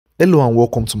Hello and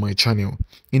welcome to my channel.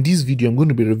 In this video, I'm going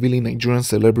to be revealing Nigerian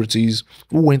celebrities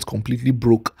who went completely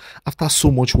broke after so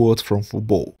much wealth from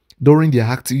football. During their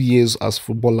active years as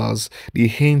footballers,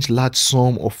 they earned large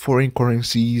sums of foreign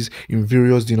currencies in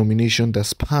various denominations that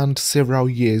spanned several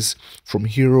years from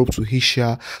Europe to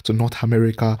Asia to North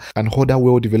America and other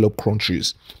well-developed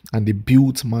countries. And they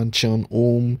built mansion,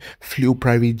 home, flew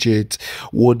private jets,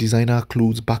 wore designer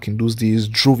clothes back in those days,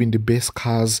 drove in the best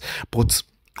cars, but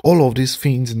all of these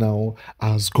things now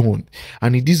has gone.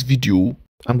 And in this video,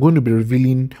 I'm going to be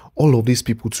revealing all of these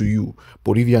people to you.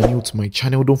 But if you are new to my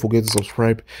channel, don't forget to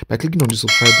subscribe by clicking on the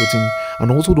subscribe button,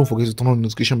 and also don't forget to turn on the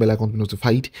notification bell icon to be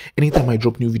notified anytime I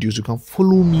drop new videos. You can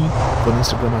follow me on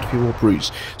Instagram at Femi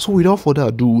Opabunmi. So without further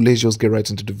ado, let's just get right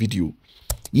into the video.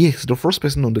 Yes, the first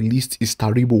person on the list is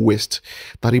Taribo West.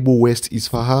 Taribo West is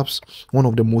perhaps one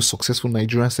of the most successful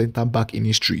Nigerian centre-back in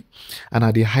history, and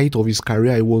at the height of his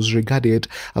career, he was regarded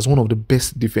as one of the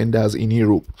best defenders in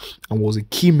Europe and was a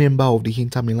key member of the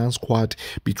Inter Milan squad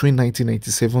between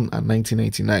 1997 and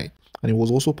 1999. And he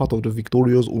was also part of the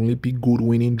victorious Olympic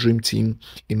gold-winning dream team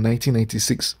in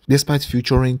 1996. Despite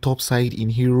featuring top side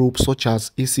in Europe such as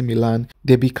AC Milan,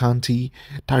 Derby County,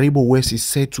 Taribo West is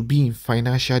said to be in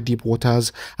financial deep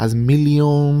waters as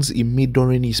millions he made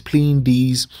during his playing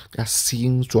days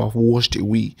seems to have washed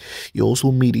away. He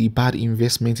also made a bad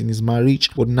investment in his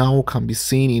marriage, but now can be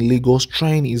seen in Lagos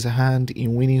trying his hand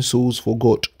in winning souls for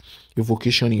God, a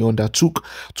vocation he undertook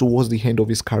towards the end of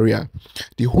his career.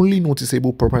 The only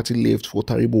noticeable property left for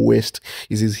Taribo West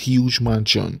is his huge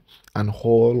mansion, and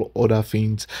all other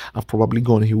things have probably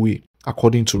gone away,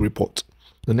 according to report.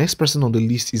 The next person on the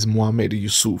list is Mohammed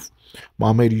Yusuf.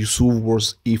 Mohammed Yusuf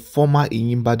was a former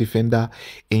Enyimba defender,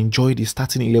 enjoyed the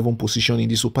starting 11 position in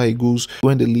the Super Eagles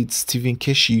when the lead Stephen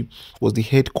Keshi was the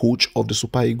head coach of the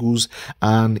Super Eagles,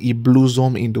 and he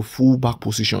blossomed in the full-back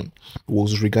position. He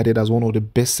was regarded as one of the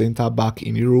best centre-back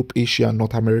in Europe, Asia and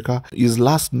North America. His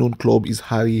last known club is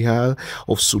Al Hilal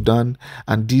of Sudan,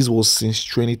 and this was since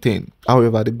 2010.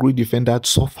 However, the great defender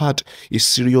suffered a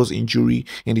serious injury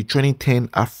in the 2010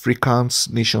 African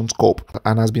Nations Cup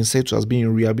and has been said to have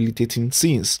been rehabilitated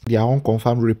since. There are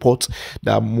unconfirmed reports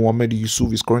that Mohammed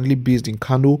Yusuf is currently based in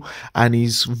Kano and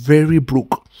is very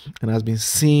broke and has been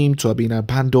seen to have been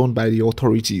abandoned by the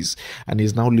authorities and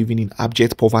is now living in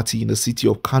abject poverty in the city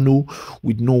of Kano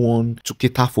with no one to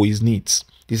cater for his needs.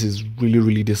 This is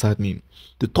really disheartening.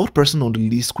 The third person on the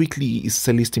list quickly is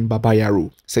Celestine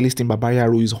Babayaro. Celestine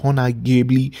Babayaro is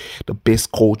arguably the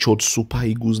best cultured Super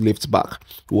Eagles left back.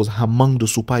 He was among the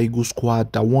Super Eagles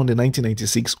squad that won the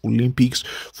 1996 Olympics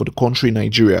for the country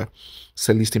Nigeria.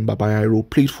 Celestine Babayaro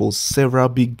played for several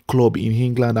big clubs in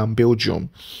England and Belgium,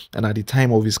 and at the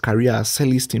time of his career,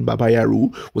 Celestine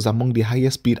Babayaro was among the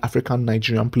highest paid African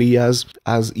Nigerian players,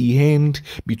 as he earned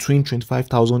between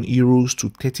 €25,000 to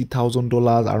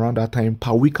 $30,000 around that time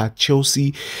per week at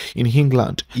Chelsea in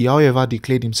England. He however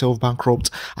declared himself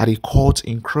bankrupt at a court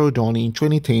in Croydon in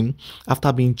 2010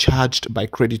 after being charged by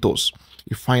creditors.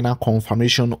 A final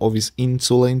confirmation of his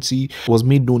insolvency was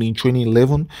made known in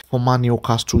 2011. Former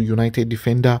Newcastle United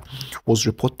defender was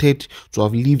reported to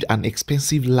have lived an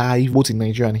expensive life both in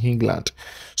Nigeria and England.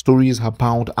 Stories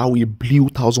abound how he blew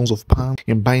thousands of pounds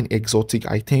in buying exotic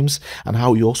items and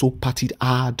how he also partied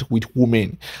hard with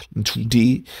women. And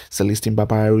today, Celestine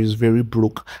Babayaro is very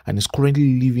broke and is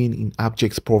currently living in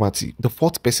abject poverty. The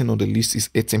fourth person on the list is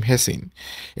Etim Esin.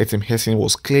 Etim Esin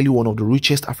was clearly one of the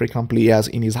richest African players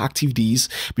in his active days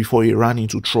before he ran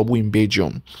into trouble in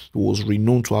Belgium. He was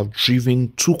renowned to have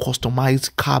driven 2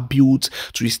 customized car builds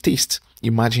to his taste.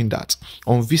 Imagine that.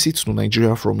 On visit to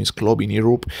Nigeria from his club in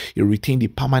Europe, he retained a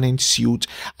permanent suite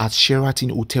at Sheraton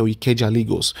Hotel Ikeja,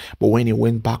 Lagos. But when he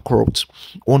went bankrupt,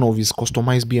 one of his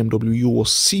customized BMW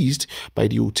was seized by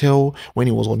the hotel when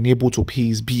he was unable to pay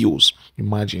his bills.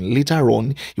 Imagine. Later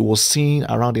on, he was seen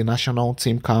around the national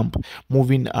team camp,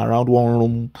 moving around one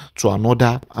room to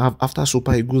another after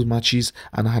Super Eagles matches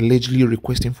and allegedly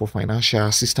requesting for financial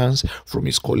assistance from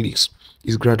his colleagues.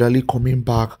 He's gradually coming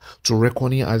back to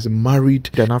reckoning as a married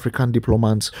African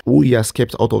diplomat who he has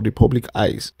kept out of the public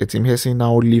eyes. Etim Esin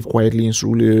now lives quietly in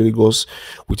Surulere, Lagos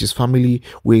with his family,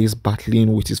 where he's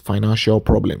battling with his financial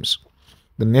problems.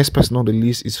 The next person on the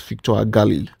list is Victor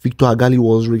Agali. Victor Agali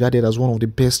was regarded as one of the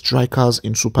best strikers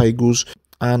in Super Eagles,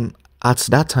 and at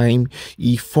that time,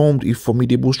 he formed a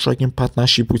formidable striking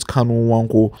partnership with Kanu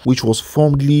Nwankwo, which was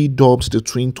fondly dubbed the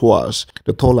Twin Towers.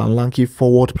 The tall and lanky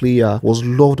forward player was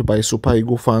loved by Super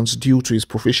Eagles fans due to his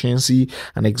proficiency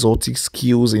and exotic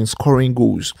skills in scoring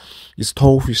goals. His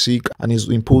tall physique and his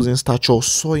imposing stature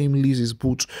saw him lease his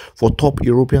boots for top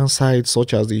European sides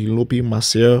such as the Olympique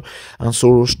Marseille and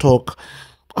Soros Stock.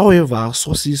 However,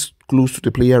 sources close to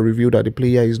the player reveal that the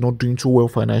player is not doing too well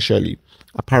financially.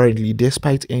 Apparently,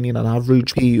 despite earning an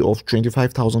average pay of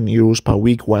 25,000 euros per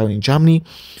week while in Germany,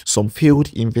 some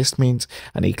failed investment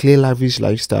and a clear lavish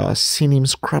lifestyle has seen him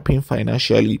scrapping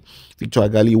financially. Victor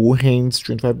Agali, who earns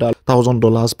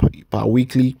 $25,000 per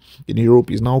weekly in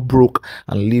Europe, is now broke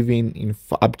and living in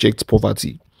abject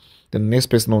poverty. The next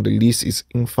person on the list is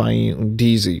Ifeanyi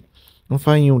Udeze.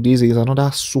 Ifeanyi Udeze is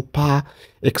another super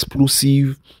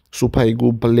explosive, super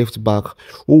ego left back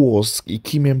who was a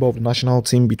key member of the national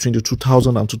team between the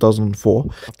 2000 and 2004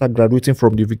 after graduating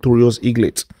from the victorious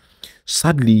Eaglet.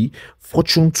 Sadly,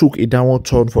 fortune took a downward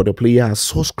turn for the player as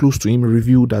source close to him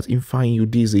revealed that Ifeanyi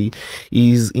Udeze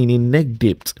is in a neck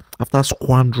debt after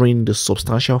squandering the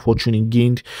substantial fortune he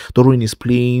gained during his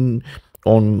playing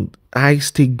on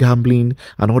high-stake gambling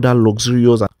and other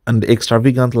luxurious and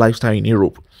extravagant lifestyle in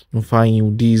Europe. Ifeanyi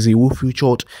Udeze, who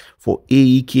featured for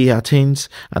AEK Athens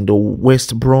and the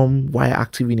West Brom while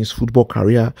active in his football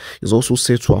career, is also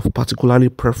said to have particularly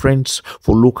preference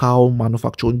for local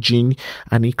manufactured gin,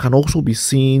 and he can also be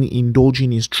seen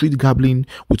indulging in street gambling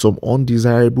with some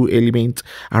undesirable elements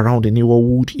around the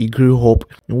neighborhood he grew up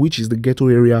in, which is the ghetto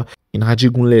area in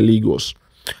Ajegunle, Lagos.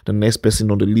 The next person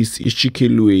on the list is Chike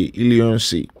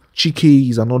Ilionsi. Chike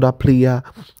is another player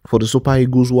for the Super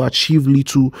Eagles who achieved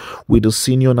little with the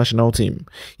senior national team.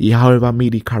 He, however,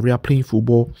 made a career playing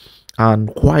football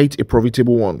and quite a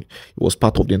profitable one. He was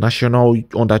part of the national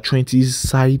under-20s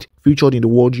side featured in the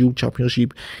World Youth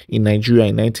Championship in Nigeria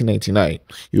in 1999.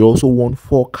 He also won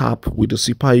 4 caps with the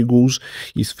Super Eagles.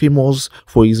 He's famous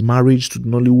for his marriage to the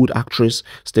Nollywood actress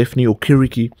Stephanie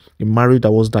Okereke, a marriage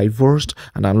that was divorced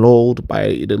and annulled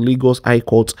by the Lagos High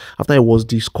Court after it was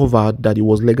discovered that he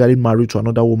was legally married to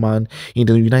another woman in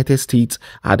the United States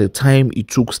at the time he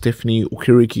took Stephanie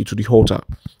Okereke to the altar.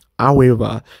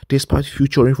 However, despite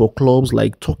featuring for clubs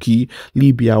like Turkey,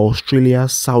 Libya, Australia,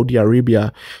 Saudi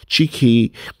Arabia,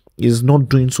 Chike is not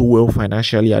doing so well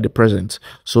financially at the present.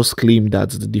 Sources claim that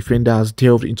the defender has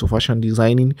delved into fashion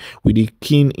designing with a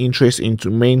keen interest into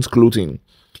men's clothing.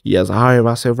 He has,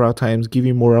 however, several times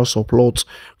given moral support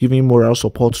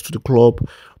to the club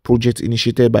project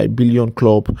initiated by Billion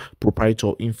Club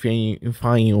proprietor Ifeanyi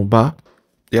Udeze.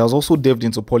 He has also delved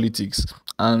into politics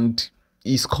and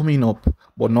is coming up,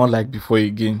 but not like before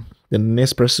again. The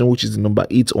next person, which is the number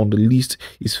 8 on the list,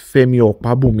 is Femi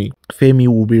Opabunmi. Femi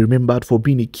will be remembered for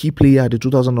being a key player at the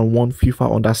 2001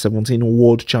 FIFA Under-17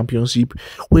 World Championship,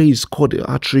 where he scored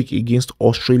a hat-trick against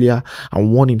Australia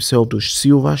and won himself the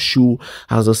silver shoe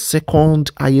as the second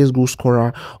highest goal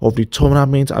scorer of the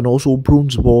tournament and also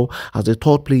bronze ball as the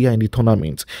 3rd player in the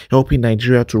tournament, helping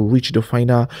Nigeria to reach the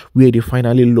final where they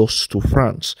finally lost to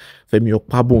France. Femi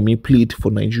Opabunmi played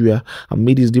for Nigeria and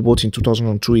made his debut in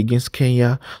 2002 against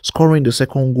Kenya, scoring the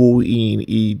second goal in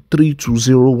a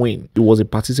 3-0 win. He was a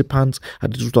participant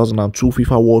at the 2002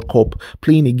 FIFA World Cup,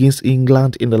 playing against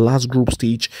England in the last group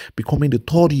stage, becoming the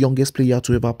 3rd youngest player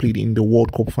to ever play in the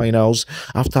World Cup finals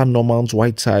after Norman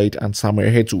Whiteside and Samuel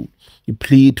Eto'o. He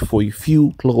played for a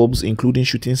few clubs including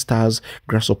Shooting Stars,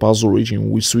 Grasshoppers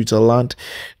Origin with Switzerland,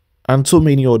 and so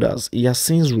many others. He has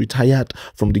since retired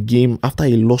from the game after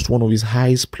he lost one of his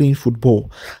highs playing football,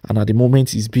 and at the moment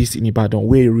he's based in Ibadan,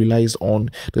 where he relies on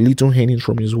the little earnings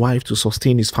from his wife to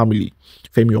sustain his family.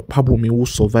 Femi Opabunmi, who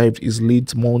survived his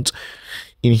late month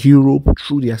in Europe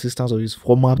through the assistance of his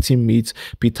former teammate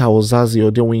Peter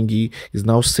Ozaze Odewingi, is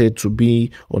now said to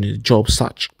be on a job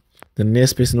search. The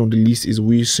next person on the list is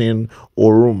Wilson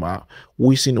Oruma.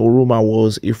 Wilson Oruma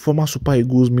was a former Super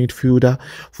Eagles midfielder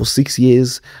for 6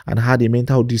 years and had a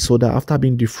mental disorder after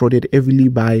being defrauded heavily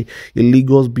by a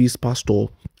Lagos-based pastor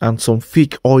and some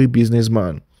fake oil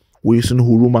businessman. Wilson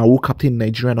Oruma, who captained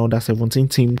Nigerian under-17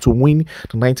 team to win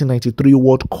the 1993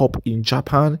 World Cup in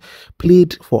Japan,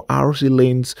 played for RC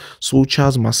Lens,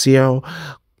 Sochas Marseille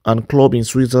and club in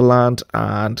Switzerland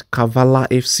and Kavala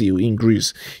FC in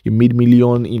Greece. He made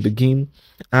millions in the game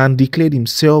and declared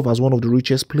himself as one of the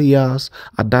richest players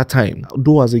at that time.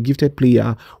 Though as a gifted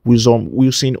player,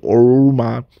 Wilson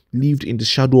Oruma lived in the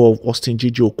shadow of Austin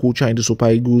JJ Okocha in the Super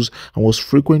Eagles and was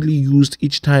frequently used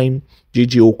each time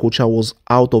JJ Okocha was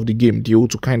out of the game due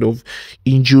to kind of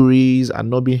injuries and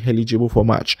not being eligible for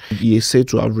match. He is said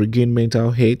to have regained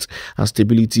mental health and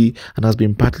stability and has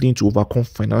been battling to overcome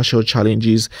financial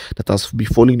challenges that has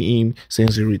befallen him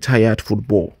since he retired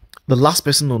football. The last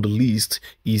person on the list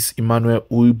is Emmanuel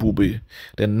Uibube,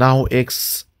 the now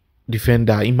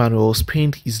defender Emmanuel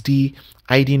spent his day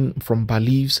hiding from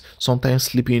bailiffs, sometimes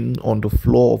sleeping on the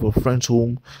floor of a friend's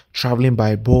home, traveling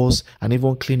by bus, and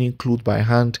even cleaning clothes by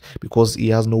hand because he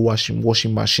has no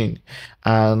washing machine.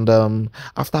 And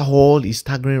after all his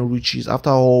staggering riches,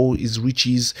 after all his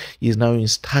riches, he is now in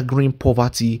staggering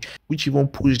poverty, which even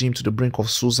pushed him to the brink of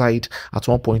suicide at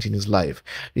one point in his life.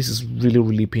 This is really,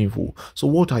 really painful. So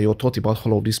what are your thoughts about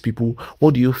all of these people?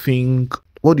 What do you think?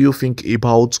 What do you think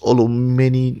about all of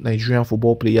many Nigerian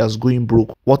football players going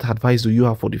broke? What advice do you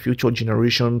have for the future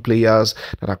generation players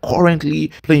that are currently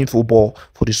playing football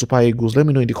for the Super Eagles? Let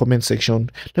me know in the comment section.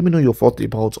 Let me know your thoughts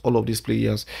about all of these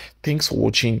players. Thanks for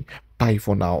watching. Bye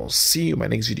for now. See you in my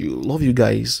next video. Love you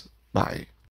guys. Bye.